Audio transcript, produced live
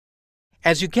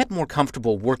As you get more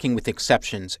comfortable working with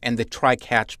exceptions and the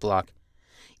try-catch block,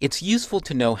 it's useful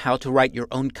to know how to write your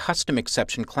own custom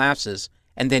exception classes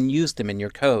and then use them in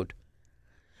your code.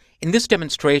 In this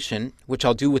demonstration, which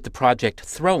I'll do with the project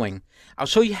Throwing, I'll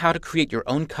show you how to create your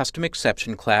own custom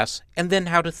exception class and then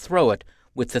how to throw it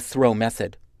with the throw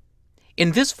method.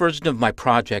 In this version of my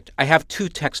project, I have two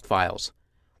text files,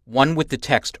 one with the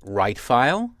text right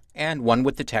file and one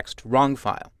with the text wrong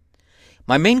file.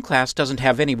 My main class doesn't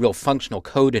have any real functional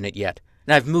code in it yet,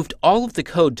 and I've moved all of the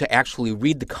code to actually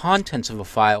read the contents of a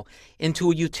file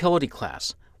into a utility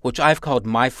class, which I've called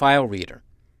MyFileReader.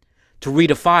 To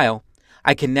read a file,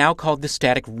 I can now call the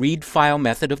static readFile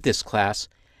method of this class,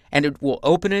 and it will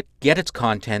open it, get its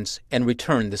contents, and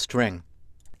return the string.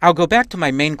 I'll go back to my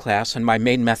main class and my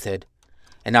main method,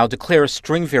 and I'll declare a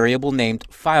string variable named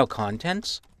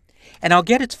FileContents, and I'll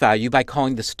get its value by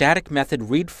calling the static method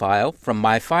readFile from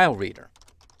MyFileReader.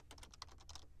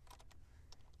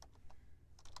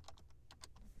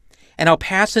 And I'll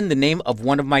pass in the name of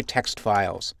one of my text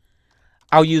files.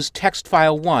 I'll use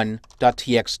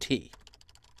textfile1.txt.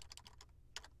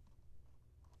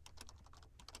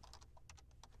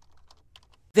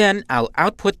 Then I'll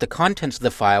output the contents of the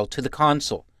file to the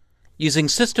console, using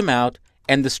systemout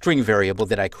and the string variable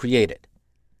that I created.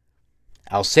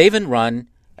 I'll save and run,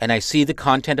 and I see the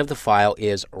content of the file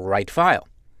is right file.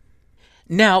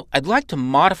 Now, I'd like to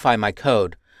modify my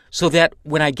code so that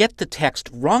when I get the text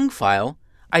wrong file,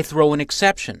 I throw an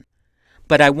exception.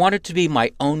 But I want it to be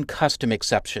my own custom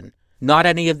exception, not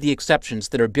any of the exceptions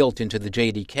that are built into the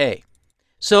JDK.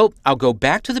 So I'll go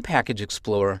back to the Package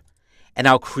Explorer, and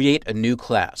I'll create a new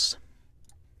class.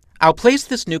 I'll place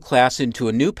this new class into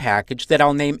a new package that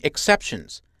I'll name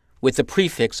Exceptions, with the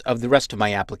prefix of the rest of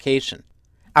my application.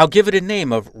 I'll give it a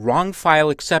name of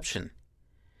WrongFileException.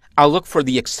 I'll look for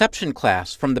the exception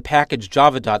class from the package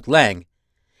java.lang,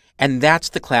 and that's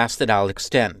the class that I'll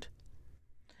extend.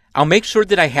 I'll make sure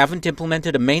that I haven't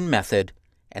implemented a main method,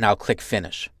 and I'll click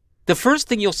Finish. The first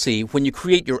thing you'll see when you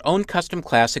create your own custom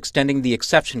class extending the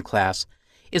exception class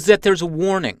is that there's a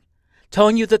warning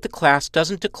telling you that the class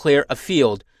doesn't declare a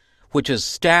field which is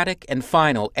static and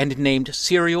final and named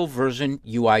serial version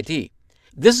UID.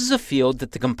 This is a field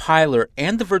that the compiler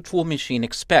and the virtual machine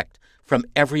expect from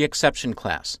every exception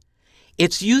class.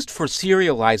 It's used for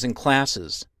serializing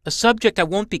classes, a subject I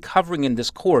won't be covering in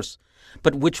this course,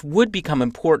 but which would become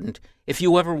important if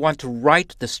you ever want to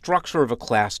write the structure of a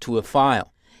class to a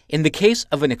file. In the case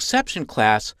of an exception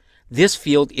class, this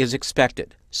field is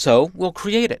expected, so we'll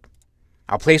create it.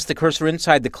 I'll place the cursor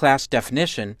inside the class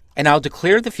definition, and I'll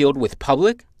declare the field with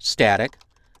public, static,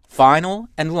 final,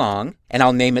 and long, and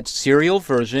I'll name it serial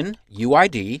version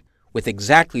UID with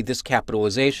exactly this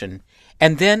capitalization,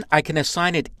 and then I can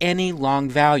assign it any long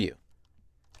value.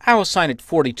 I'll assign it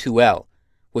 42L,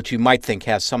 which you might think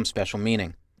has some special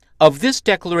meaning. Of this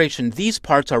declaration, these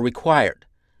parts are required: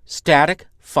 static,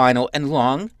 final, and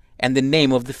long, and the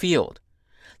name of the field.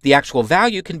 The actual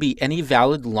value can be any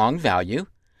valid long value,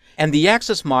 and the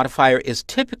access modifier is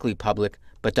typically public,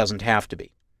 but doesn't have to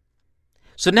be.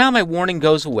 So now my warning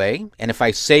goes away, and if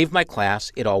I save my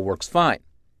class, it all works fine.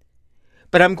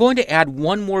 But I'm going to add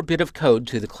one more bit of code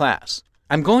to the class.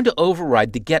 I'm going to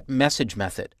override the getMessage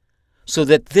method, so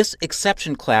that this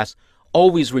exception class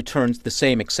always returns the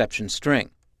same exception string.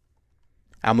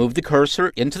 I'll move the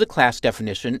cursor into the class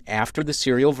definition after the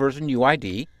serial version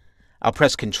UID. I'll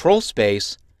press Control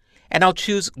Space, and I'll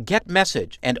choose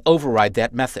getMessage and override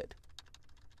that method.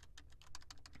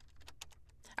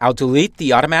 I'll delete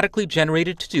the automatically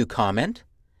generated to-do comment,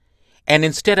 and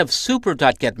instead of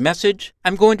super.getMessage,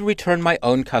 I'm going to return my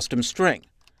own custom string.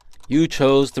 You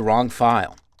chose the wrong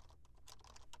file.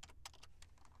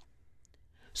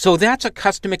 So that's a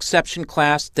custom exception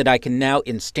class that I can now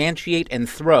instantiate and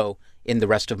throw in the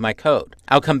rest of my code.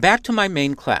 I'll come back to my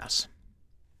main class.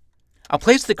 I'll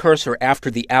place the cursor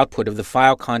after the output of the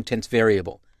file contents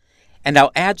variable, and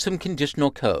I'll add some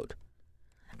conditional code.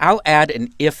 I'll add an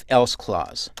if-else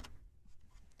clause.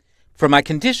 For my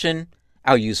condition,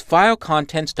 I'll use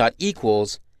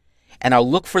filecontents.equals, and I'll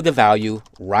look for the value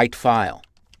right file.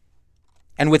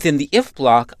 And within the if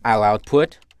block, I'll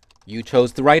output, you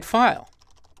chose the right file.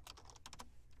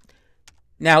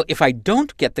 Now, if I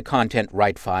don't get the content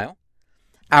right file,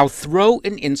 I'll throw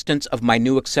an instance of my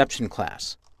new exception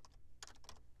class.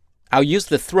 I'll use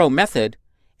the throw method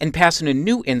and pass in a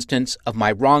new instance of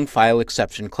my wrong file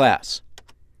exception class.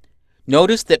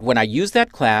 Notice that when I use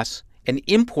that class, an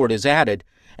import is added,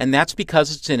 and that's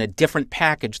because it's in a different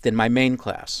package than my main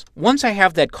class. Once I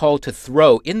have that call to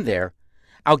throw in there,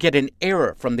 I'll get an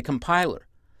error from the compiler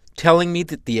telling me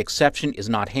that the exception is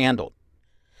not handled.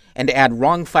 And to add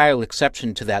wrong file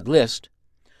exception to that list,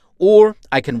 or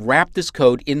I can wrap this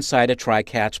code inside a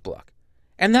try-catch block.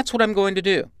 And that's what I'm going to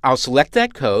do. I'll select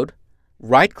that code,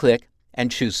 right-click,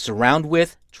 and choose Surround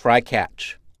with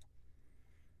Try-Catch.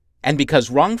 And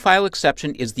because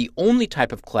WrongFileException is the only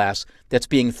type of class that's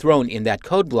being thrown in that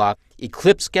code block,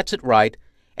 Eclipse gets it right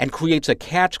and creates a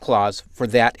catch clause for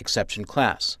that exception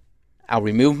class. I'll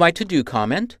remove my to-do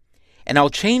comment, and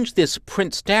I'll change this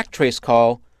print stack trace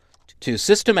call to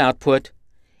system output,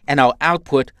 and I'll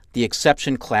output the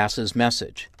exception class's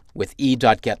message with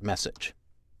e.getMessage.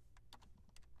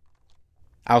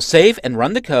 I'll save and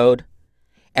run the code,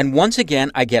 and once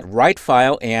again I get right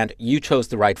file and you chose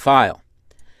the right file.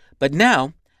 But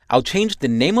now I'll change the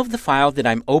name of the file that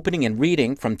I'm opening and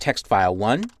reading from text file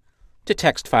 1 to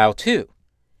text file 2.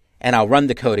 And I'll run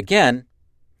the code again,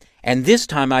 and this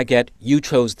time I get you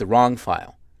chose the wrong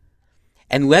file.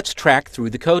 And let's track through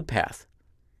the code path.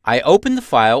 I open the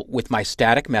file with my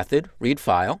static method,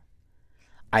 readFile.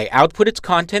 I output its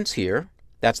contents here.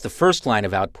 That's the first line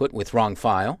of output with wrong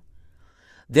file.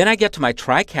 Then I get to my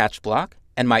try-catch block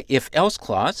and my if-else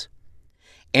clause.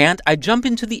 And I jump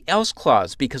into the else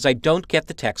clause because I don't get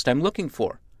the text I'm looking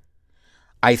for.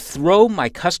 I throw my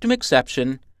custom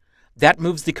exception. That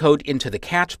moves the code into the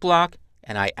catch block,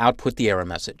 and I output the error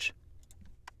message.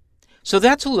 So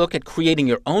that's a look at creating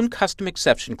your own custom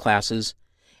exception classes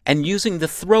and using the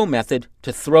throw method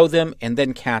to throw them and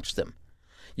then catch them.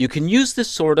 You can use this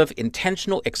sort of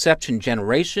intentional exception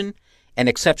generation and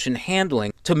exception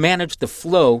handling to manage the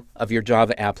flow of your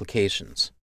Java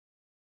applications.